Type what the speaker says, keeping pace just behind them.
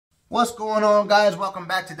What's going on, guys? Welcome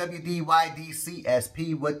back to W.D.Y.D.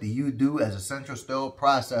 CSP. What do you do as a central still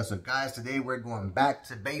processor? Guys, today we're going back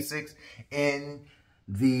to basics in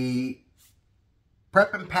the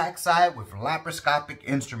prep and pack side with laparoscopic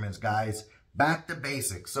instruments, guys. Back to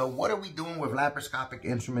basics. So what are we doing with laparoscopic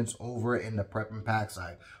instruments over in the prep and pack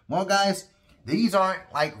side? Well, guys, these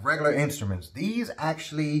aren't like regular instruments. These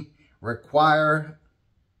actually require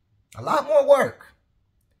a lot more work.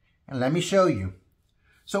 And let me show you.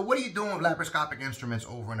 So what are you doing with laparoscopic instruments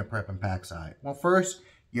over in the prep and pack side? Well, first,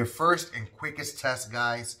 your first and quickest test,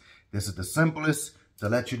 guys. This is the simplest to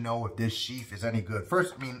let you know if this sheath is any good.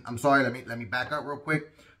 First, let me back up real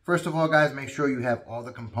quick. First of all, guys, make sure you have all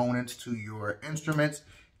the components to your instruments.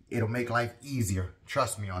 It'll make life easier.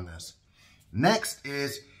 Trust me on this. Next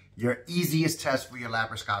is your easiest test for your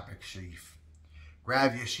laparoscopic sheath.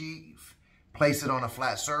 Grab your sheath, place it on a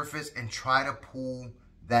flat surface, and try to pull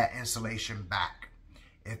that insulation back.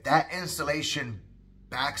 If that insulation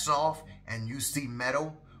backs off and you see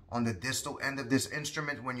metal on the distal end of this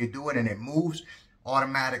instrument when you do it and it moves,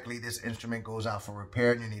 automatically this instrument goes out for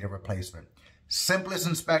repair and you need a replacement. Simplest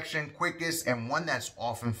inspection, quickest, and one that's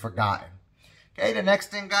often forgotten. Okay, the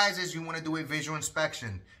next thing, guys, is you want to do a visual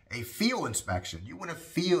inspection, a feel inspection. You want to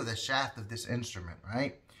feel the shaft of this instrument,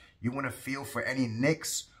 right? You want to feel for any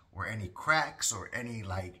nicks or any cracks or any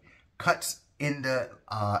like cuts in the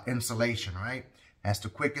insulation, right? That's the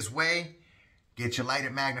quickest way. Get your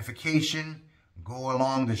lighted magnification, go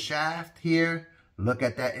along the shaft here, look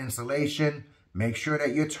at that insulation, make sure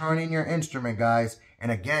that you're turning your instrument, guys.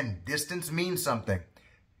 And again, distance means something.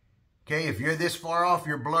 Okay, if you're this far off,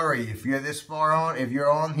 you're blurry. If you're this far on, if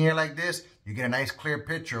you're on here like this, you get a nice clear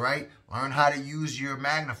picture, right? Learn how to use your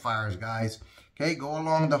magnifiers, guys. Okay, go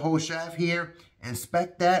along the whole shaft here,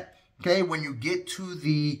 inspect that. Okay, when you get to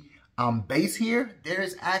the base here, there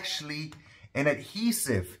is actually an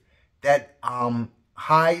adhesive that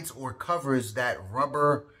hides or covers that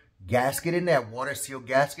rubber gasket in that water seal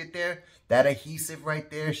gasket there. That adhesive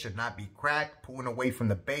right there should not be cracked, pulling away from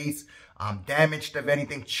the base, damaged of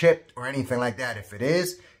anything, chipped or anything like that. If it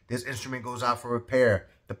is, this instrument goes out for repair.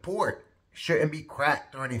 The port shouldn't be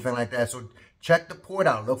cracked or anything like that. So check the port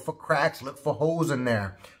out. Look for cracks. Look for holes in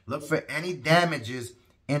there. Look for any damages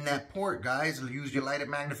in that port, guys. Use your lighted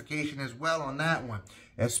magnification as well on that one.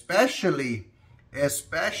 Especially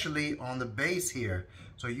on the base here.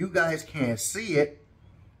 So you guys can't see it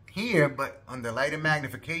here, but on the lighted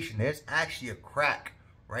magnification, there's actually a crack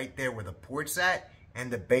right there where the port's at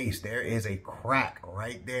and the base. There is a crack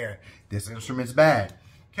right there. This instrument's bad.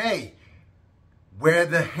 Okay, where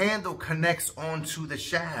the handle connects onto the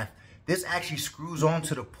shaft, this actually screws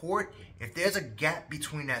onto the port. If there's a gap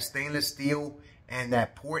between that stainless steel and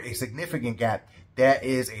that port, a significant gap, that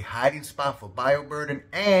is a hiding spot for bioburden,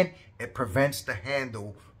 and it prevents the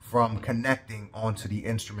handle from connecting onto the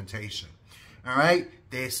instrumentation. All right,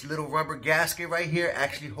 this little rubber gasket right here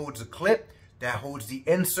actually holds a clip that holds the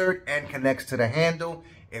insert and connects to the handle.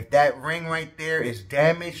 If that ring right there is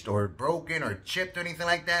damaged or broken or chipped or anything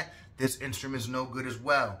like that, this instrument is no good as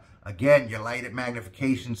well. Again, your lighted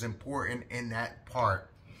magnification is important in that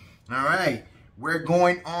part. All right, we're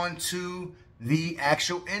going on to the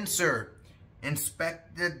actual insert.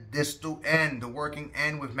 Inspect the distal end, the working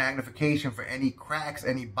end, with magnification for any cracks,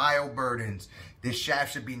 any bioburdens. This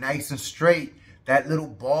shaft should be nice and straight. That little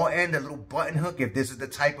ball end, the little button hook, if this is the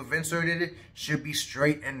type of insert it should be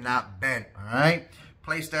straight and not bent, all right?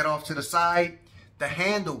 Place that off to the side. The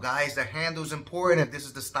handle, guys, the handle's important. If this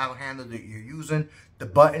is the style handle that you're using, the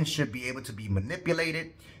button should be able to be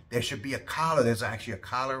manipulated. There should be a collar. There's actually a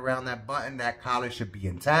collar around that button. That collar should be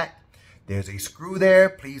intact. There's a screw there.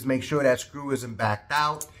 Please make sure that screw isn't backed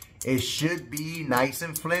out. It should be nice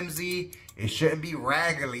and flimsy. It shouldn't be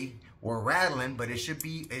raggedy or rattling, but it should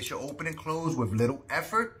open and close with little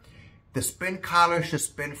effort. The spin collar should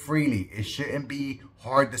spin freely. It shouldn't be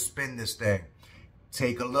hard to spin this thing.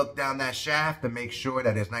 Take a look down that shaft to make sure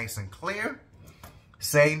that it's nice and clear.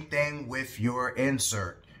 Same thing with your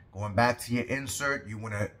insert. Going back to your insert, you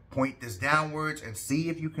want to point this downwards and see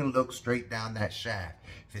if you can look straight down that shaft.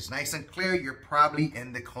 If it's nice and clear, you're probably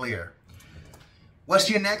in the clear. What's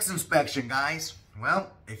your next inspection, guys?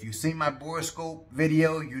 Well, if you've seen my borescope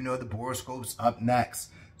video, you know the borescope's up next.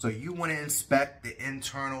 So you want to inspect the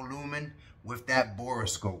internal lumen with that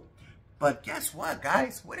borescope. But guess what,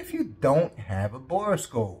 guys? What if you don't have a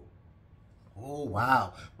borescope? Oh,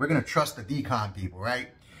 wow. We're going to trust the decon people, right?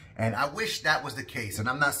 And I wish that was the case. And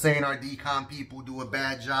I'm not saying our decon people do a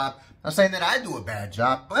bad job. I'm not saying that I do a bad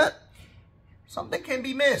job, but something can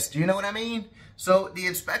be missed. You know what I mean? So the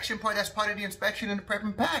inspection part, that's part of the inspection in the prep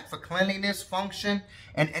and pack for cleanliness, function,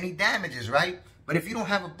 and any damages, right? But if you don't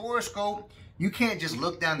have a borescope, you can't just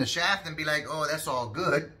look down the shaft and be like, oh, that's all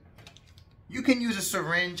good. You can use a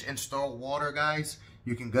syringe and store water, guys.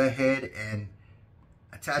 You can go ahead and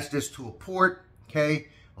attach this to a port, okay?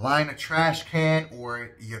 Line a trash can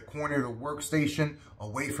or your corner of the workstation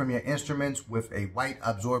away from your instruments with a white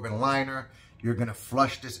absorbent liner. You're gonna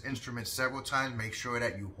flush this instrument several times. Make sure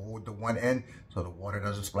that you hold the one end so the water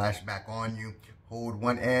doesn't splash back on you. Hold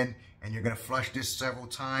one end, and you're gonna flush this several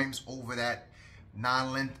times over that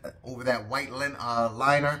white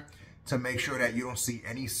liner to make sure that you don't see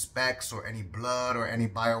any specks or any blood or any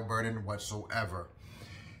bioburden whatsoever.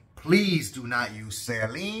 Please do not use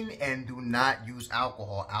saline and do not use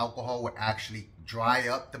alcohol. Alcohol would actually dry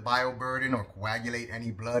up the bioburden or coagulate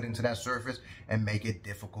any blood into that surface and make it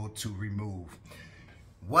difficult to remove.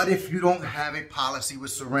 What if you don't have a policy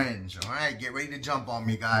with syringe? All right, get ready to jump on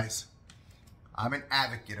me, guys. I'm an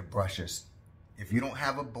advocate of brushes. If you don't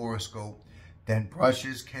have a borescope, then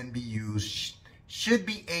brushes can be used, should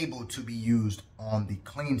be able to be used on the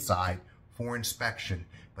clean side for inspection,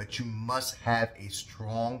 but you must have a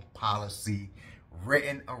strong policy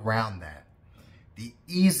written around that. The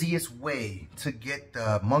easiest way to get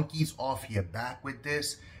the monkeys off your back with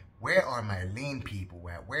this, where are my lean people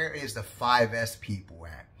at? Where is the 5S people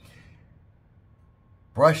at?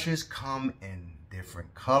 Brushes come in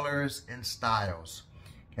different colors and styles,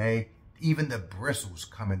 okay? Even the bristles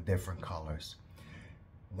come in different colors.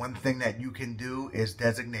 One thing that you can do is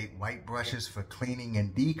designate white brushes for cleaning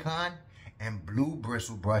and decon and blue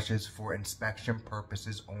bristle brushes for inspection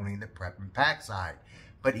purposes only in the prep and pack side.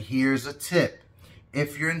 But here's a tip.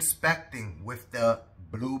 If you're inspecting with the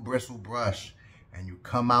blue bristle brush and you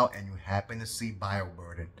come out and you happen to see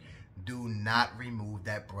bioburden, do not remove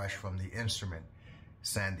that brush from the instrument.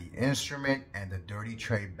 Send the instrument and the dirty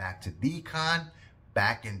tray back to decon.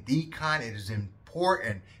 Back in decon, it is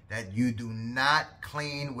important that you do not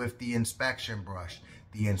clean with the inspection brush.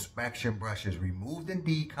 The inspection brush is removed in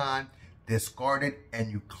decon, discarded, and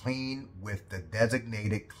you clean with the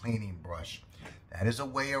designated cleaning brush. That is a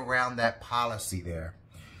way around that policy there.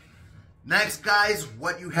 Next, guys,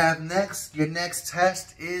 what you have next, your next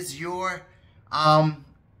test is your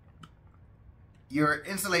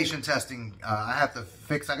insulation testing. I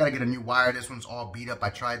gotta get a new wire. This one's all beat up. I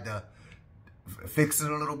tried to fix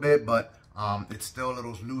it a little bit, but it's still a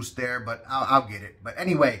little loose there, but I'll get it. But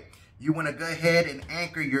anyway, you wanna go ahead and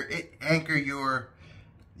anchor your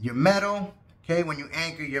metal. Okay, when you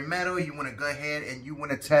anchor your metal, you want to go ahead and you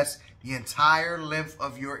want to test the entire length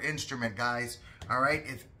of your instrument, guys. All right,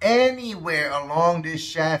 if anywhere along this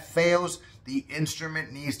shaft fails, the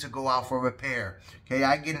instrument needs to go out for repair. Okay,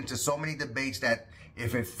 I get into so many debates that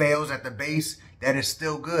if it fails at the base, that is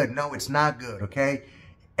still good. No, it's not good, okay?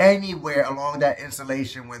 Anywhere along that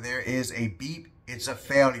insulation where there is a beep, it's a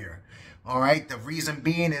failure. All right, the reason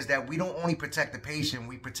being is that we don't only protect the patient,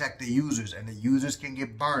 we protect the users, and the users can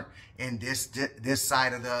get burnt in this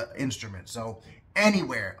side of the instrument. So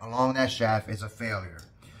anywhere along that shaft is a failure.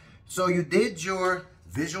 So you did your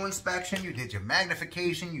visual inspection, you did your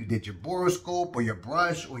magnification, you did your borescope or your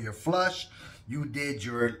brush or your flush, you did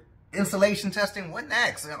your insulation testing. What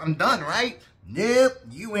next? I'm done, right? Nope,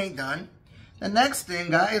 you ain't done. The next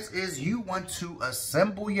thing, guys, is you want to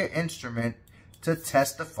assemble your instrument to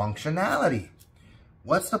test the functionality.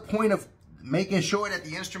 What's the point of making sure that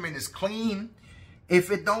the instrument is clean if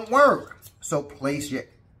it don't work? So place your,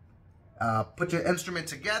 put your instrument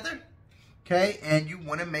together, okay? And you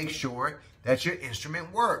wanna make sure that your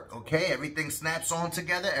instrument works, okay? Everything snaps on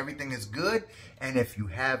together, everything is good. And if you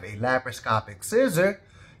have a laparoscopic scissor,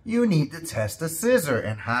 you need to test the scissor.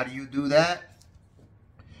 And how do you do that?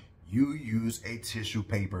 You use a tissue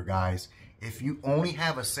paper, guys. If you only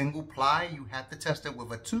have a single ply, you have to test it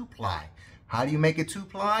with a 2-ply. How do you make it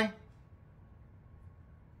 2-ply?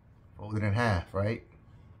 Fold it in half, right?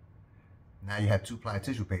 Now you have 2-ply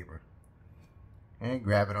tissue paper. And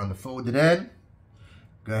grab it on the folded end.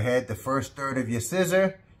 Go ahead, the first third of your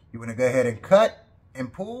scissor, you want to go ahead and cut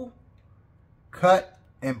and pull. Cut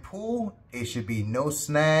and pull. It should be no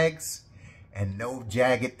snags and no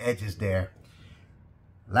jagged edges there.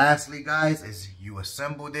 Lastly, guys, is you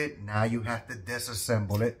assembled it. Now you have to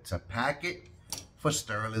disassemble it to pack it for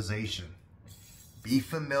sterilization. Be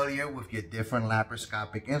familiar with your different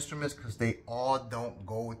laparoscopic instruments because they all don't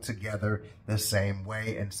go together the same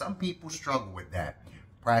way. And some people struggle with that.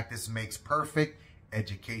 Practice makes perfect.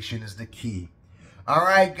 Education is the key. All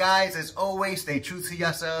right, guys, as always, stay true to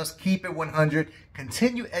yourselves. Keep it 100.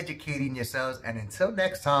 Continue educating yourselves. And until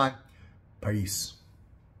next time, peace.